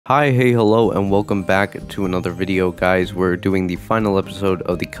Hi, hey, hello, and welcome back to another video, guys. We're doing the final episode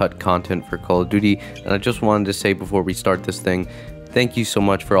of the cut content for Call of Duty, and I just wanted to say before we start this thing, thank you so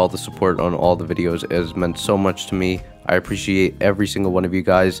much for all the support on all the videos. It has meant so much to me. I appreciate every single one of you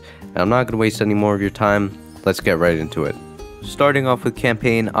guys, and I'm not going to waste any more of your time. Let's get right into it. Starting off with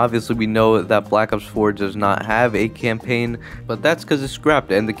campaign, obviously we know that Black Ops 4 does not have a campaign, but that's because it's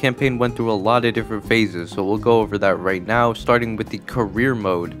scrapped and the campaign went through a lot of different phases, so we'll go over that right now, starting with the career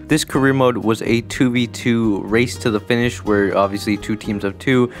mode. This career mode was a 2v2 race to the finish where obviously two teams of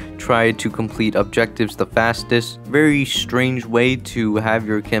two tried to complete objectives the fastest. Very strange way to have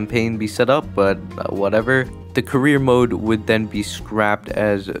your campaign be set up, but whatever. The career mode would then be scrapped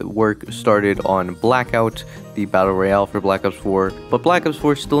as work started on Blackout, the battle royale for Black Ops 4, but Black Ops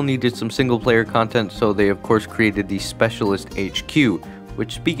 4 still needed some single player content, so they of course created the Specialist HQ,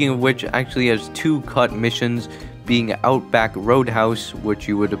 which, speaking of which, actually has two cut missions, being Outback Roadhouse, which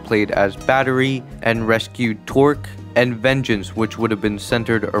you would have played as Battery, and rescued Torque, and Vengeance, which would have been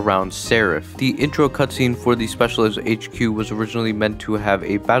centered around Seraph. The intro cutscene for the Specialist HQ was originally meant to have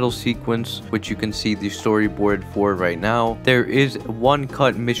a battle sequence, which you can see the storyboard for right now. There is one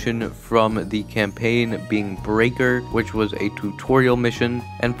cut mission from the campaign, being Breaker, which was a tutorial mission.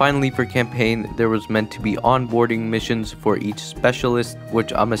 And finally, for campaign, there was meant to be onboarding missions for each specialist,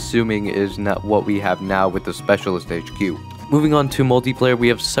 which I'm assuming is not what we have now with the Specialist HQ. Moving on to multiplayer, we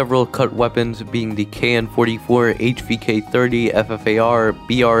have several cut weapons, being the KN-44, HVK-30, FFAR,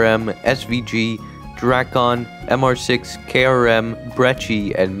 BRM, SVG, Drakon, MR6, KRM,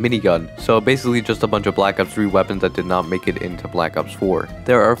 Brecci, and Minigun. So basically just a bunch of Black Ops 3 weapons that did not make it into Black Ops 4.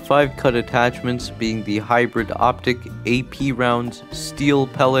 There are 5 cut attachments, being the Hybrid Optic, AP rounds, Steel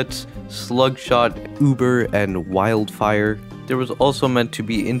Pellets, Slugshot, Uber, and Wildfire. There was also meant to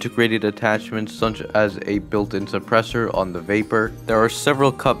be integrated attachments such as a built-in suppressor on the Vapor. There are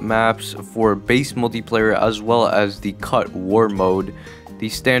several cut maps for base multiplayer as well as the cut war mode. The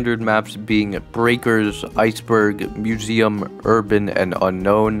standard maps being Breakers, Iceberg, Museum, Urban, and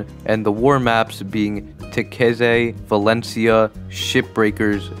Unknown, and the war maps being Tekeze, Valencia,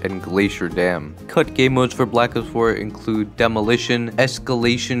 Shipbreakers, and Glacier Dam. Cut game modes for Black Ops 4 include Demolition,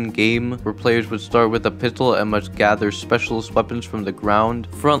 Escalation Game, where players would start with a pistol and must gather specialist weapons from the ground,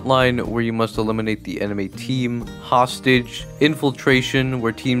 Frontline, where you must eliminate the enemy team, Hostage, Infiltration,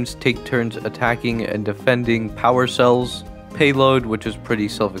 where teams take turns attacking and defending power cells, Payload, which is pretty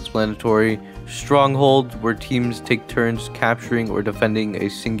self-explanatory, Stronghold, where teams take turns capturing or defending a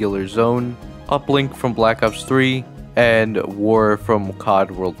singular zone, Uplink from Black Ops 3, and War from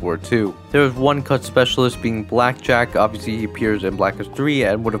COD World War II. There was one cut specialist being Blackjack. Obviously he appears in Black Ops 3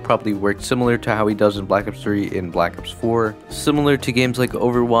 and would have probably worked similar to how he does in Black Ops 3 in Black Ops 4. Similar to games like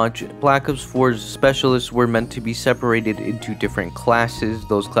Overwatch, Black Ops 4's specialists were meant to be separated into different classes,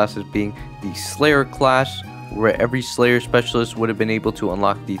 those classes being the Slayer class, where every Slayer specialist would have been able to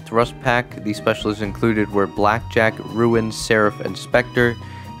unlock the Thrust Pack. The specialists included were Blackjack, Ruin, Seraph, and Spectre.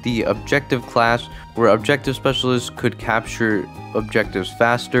 The Objective class, where objective specialists could capture objectives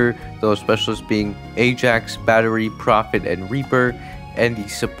faster, those specialists being Ajax, Battery, Prophet, and Reaper. And the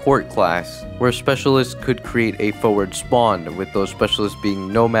Support class, where specialists could create a forward spawn, with those specialists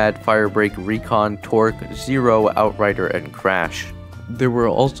being Nomad, Firebreak, Recon, Torque, Zero, Outrider, and Crash. There were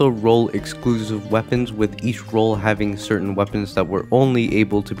also role-exclusive weapons, with each role having certain weapons that were only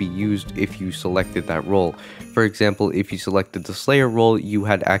able to be used if you selected that role. For example, if you selected the Slayer role, you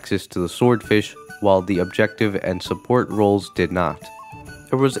had access to the Swordfish, while the Objective and Support roles did not.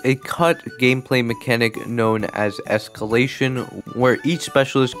 There was a cut gameplay mechanic known as Escalation, where each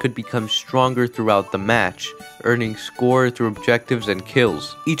specialist could become stronger throughout the match, earning score through objectives and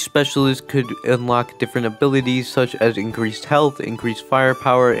kills. Each specialist could unlock different abilities such as increased health, increased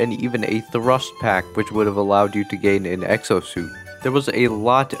firepower, and even a Thrust Pack, which would have allowed you to gain an exosuit. There was a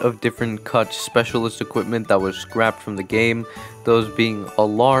lot of different cut specialist equipment that was scrapped from the game, those being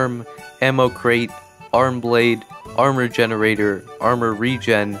Alarm, Ammo Crate, Arm Blade, Armor Generator, Armor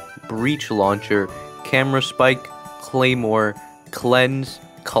Regen, Breach Launcher, Camera Spike, Claymore, Cleanse,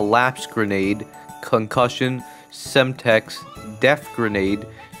 Collapse Grenade, Concussion, Semtex, Def Grenade,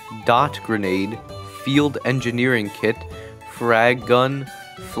 Dot Grenade, Field Engineering Kit, Frag Gun,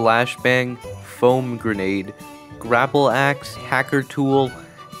 Flashbang, Foam Grenade, Grapple Axe, Hacker Tool,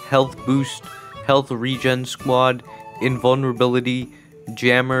 Health Boost, Health Regen Squad, Invulnerability,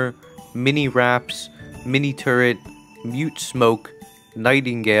 Jammer, Mini Wraps, Mini Turret, Mute Smoke,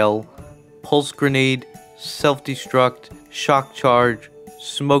 Nightingale, Pulse Grenade, Self-Destruct, Shock Charge,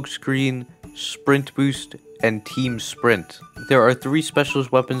 Smoke Screen, Sprint Boost, and Team Sprint. There are 3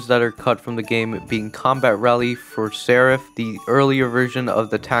 specialist weapons that are cut from the game, being Combat Rally for Seraph, the earlier version of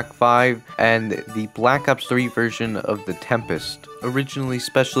the TAC-5, and the Black Ops 3 version of the Tempest. Originally,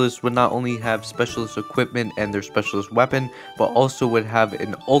 specialists would not only have specialist equipment and their specialist weapon, but also would have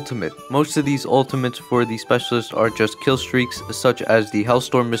an ultimate. Most of these ultimates for the specialists are just kill streaks, such as the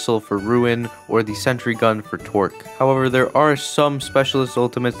Hellstorm missile for Ruin or the Sentry gun for Torque. However, there are some specialist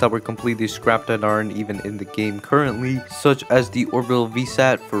ultimates that were completely scrapped and aren't even in the game currently, such as the Orbital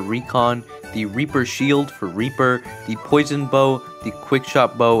VSAT for Recon, the Reaper Shield for Reaper, the Poison Bow, the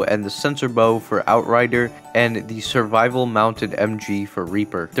Quickshot Bow, and the Sensor Bow for Outrider, and the Survival Mounted MG for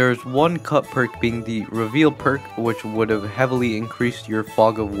Reaper. There is one cut perk being the Reveal perk, which would have heavily increased your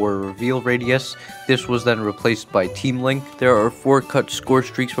Fog of War reveal radius. This was then replaced by Team Link. There are 4 cut score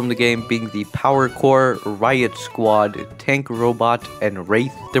streaks from the game, being the Power Core, Riot Squad, Tank Robot, and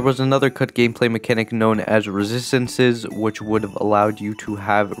Wraith. There was another cut gameplay mechanic known as Resistances, which would have allowed you to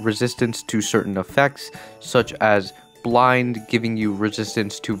have resistance to certain effects, such as Blind, giving you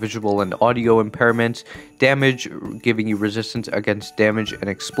resistance to visual and audio impairments, Damage, giving you resistance against damage and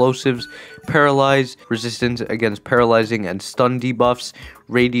explosives, Paralyze, resistance against paralyzing and stun debuffs,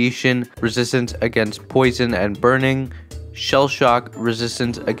 Radiation, resistance against poison and burning, Shell Shock,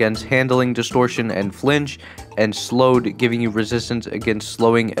 resistance against handling distortion and flinch, and Slowed, giving you resistance against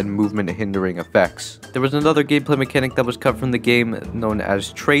slowing and movement hindering effects. There was another gameplay mechanic that was cut from the game known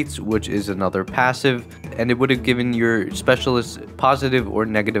as Traits, which is another passive, and it would have given your specialists positive or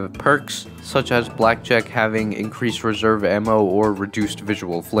negative perks, such as Blackjack having increased reserve ammo or reduced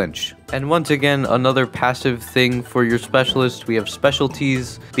visual flinch. And once again, another passive thing for your specialists, we have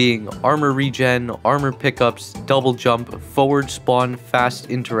specialties being armor regen, armor pickups, double jump, forward spawn, fast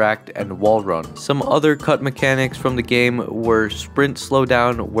interact, and wall run. Some other cut mechanics from the game were sprint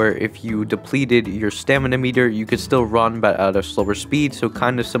slowdown, where if you depleted your stamina meter, you could still run but at a slower speed, so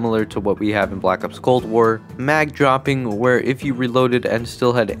kind of similar to what we have in Black Ops Cold War. Mag dropping, where if you reloaded and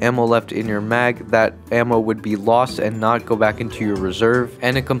still had ammo left in your mag, that ammo would be lost and not go back into your reserve.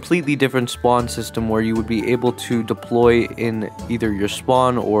 And a completely different spawn system where you would be able to deploy in either your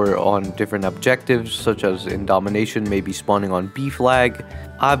spawn or on different objectives, such as in domination, maybe spawning on B flag.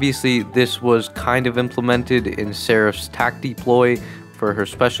 Obviously, this was kind of implemented in Seraph's TAC deploy for her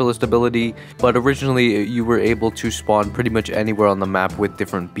specialist ability, but originally you were able to spawn pretty much anywhere on the map with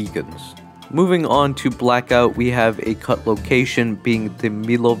different beacons. Moving on to Blackout, we have a cut location being the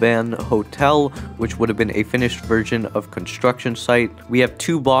Milovan Hotel, which would have been a finished version of construction site. We have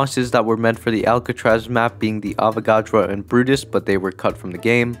 2 bosses that were meant for the Alcatraz map, being the Avogadro and Brutus, but they were cut from the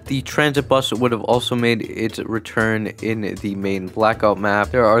game. The transit bus would have also made its return in the main Blackout map.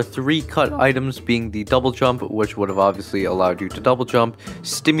 There are 3 cut items, being the double jump, which would have obviously allowed you to double jump,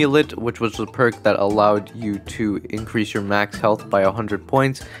 Stimulant, which was the perk that allowed you to increase your max health by 100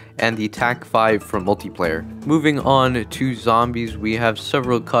 points, and the TAC-5 for multiplayer. Moving on to zombies, we have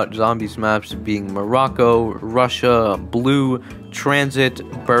several cut zombies maps being Morocco, Russia, Blue, Transit,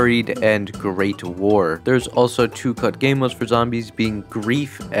 Buried, and Great War. There's also 2 cut game modes for zombies being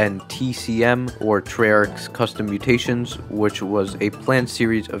Grief and TCM, or Treyarch's Custom Mutations, which was a planned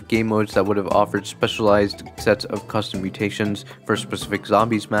series of game modes that would have offered specialized sets of custom mutations for specific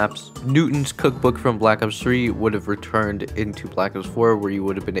zombies maps. Newton's Cookbook from Black Ops 3 would have returned into Black Ops 4, where you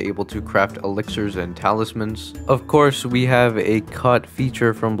would have been able to craft elixirs and talismans. Of course, we have a cut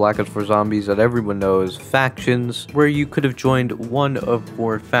feature from Black Ops 4 Zombies that everyone knows, Factions, where you could have joined one of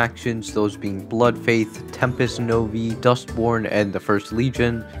 4 factions, those being Bloodfaith, Tempest Novi, Dustborn, and the First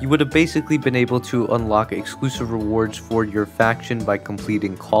Legion. You would have basically been able to unlock exclusive rewards for your faction by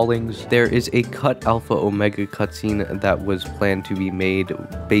completing callings. There is a cut Alpha Omega cutscene that was planned to be made,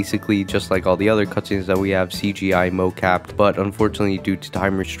 basically just like all the other cutscenes that we have, CGI mocapped, but unfortunately due to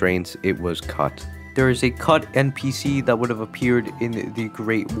time restraints, it was cut. There is a cut NPC that would have appeared in the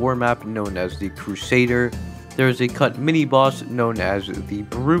Great War map known as the Crusader. There is a cut mini-boss known as the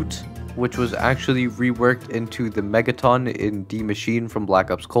Brute, which was actually reworked into the Megaton in D Machine from Black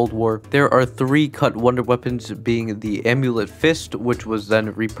Ops Cold War. There are 3 cut wonder weapons, being the Amulet Fist, which was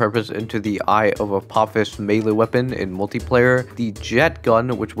then repurposed into the Eye of Apophis melee weapon in multiplayer, the Jet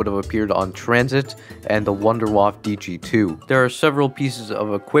Gun, which would have appeared on Transit, and the Wonderwaff DG2. There are several pieces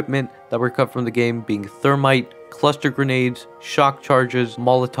of equipment that were cut from the game, being Thermite, cluster grenades, shock charges,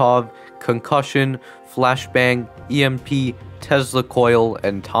 Molotov, concussion, flashbang, EMP, Tesla coil,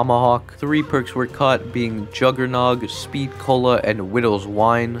 and tomahawk. 3 perks were cut, being Juggernog, Speed Cola, and Widow's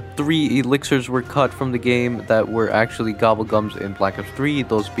Wine. 3 elixirs were cut from the game that were actually Gobblegums in Black Ops 3,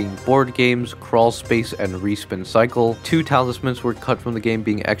 those being Board Games, Crawl Space, and Respin Cycle. 2 talismans were cut from the game,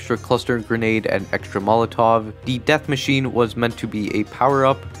 being Extra Cluster Grenade and Extra Molotov. The Death Machine was meant to be a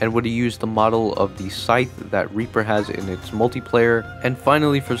power-up and would use the model of the Scythe that Reaper has in its multiplayer. And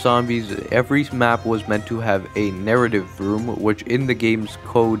finally, for zombies, every map was meant to have a narrative room, which in the game's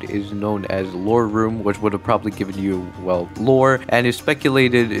code is known as lore room, which would have probably given you, well, lore, and is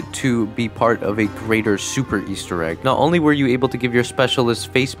speculated to be part of a greater super Easter egg. Not only were you able to give your specialist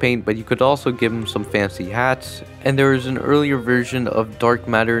face paint, but you could also give him some fancy hats. And there is an earlier version of dark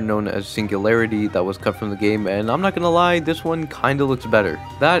matter known as Singularity that was cut from the game, and I'm not gonna lie, this one kinda looks better.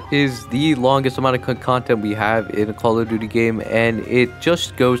 That is the longest amount of content we have in a Call of Duty game, and it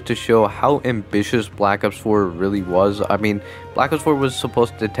just goes to show how ambitious Black Ops 4 really was. I mean, Black Ops 4 was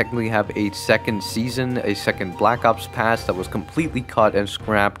supposed to technically have a second season, a second Black Ops pass that was completely cut and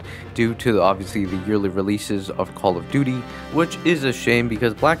scrapped due to obviously the yearly releases of Call of Duty, which is a shame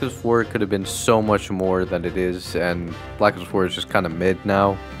because Black Ops 4 could have been so much more than it is, and Black Ops 4 is just kind of mid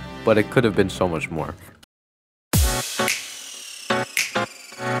now, but it could have been so much more.